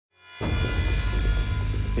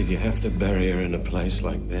Did you have to bury her in a place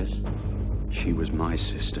like this? She was my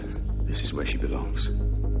sister. This is where she belongs.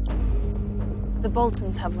 The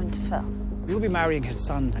Boltons have Winterfell. You'll be marrying his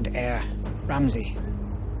son and heir, Ramsay.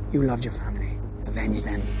 You loved your family. Avenge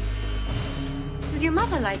them. Does your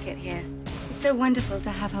mother like it here? It's so wonderful to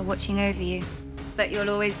have her watching over you. But you'll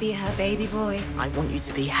always be her baby boy. I want you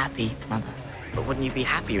to be happy, Mother. But wouldn't you be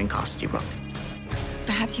happier in Castle Rock?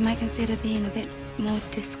 Perhaps you might consider being a bit more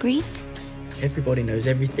discreet? Everybody knows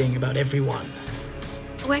everything about everyone.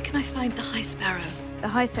 Where can I find the High Sparrow? The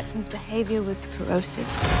High Septon's behavior was corrosive.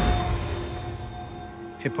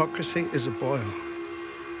 Hypocrisy is a boil.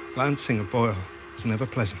 Glancing a boil is never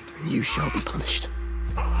pleasant. And you shall be punished.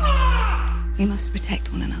 We must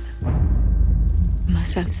protect one another.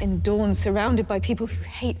 Myself in Dawn, surrounded by people who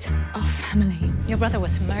hate our family. Your brother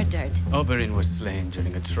was murdered. Oberyn was slain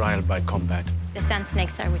during a trial by combat. The Sand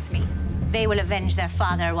Snakes are with me. They will avenge their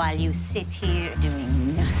father while you sit here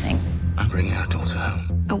doing nothing. I'm bringing our daughter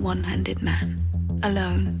home. A one-handed man.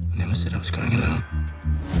 Alone. Never said I was going alone.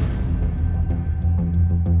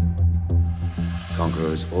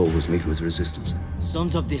 Conquerors always meet with resistance.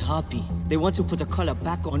 Sons of the Harpy. They want to put a collar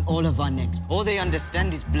back on all of our necks. All they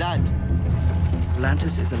understand is blood.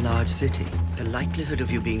 Atlantis is a large city. The likelihood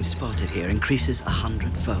of you being spotted here increases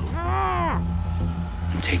 100-fold.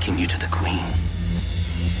 I'm taking you to the Queen.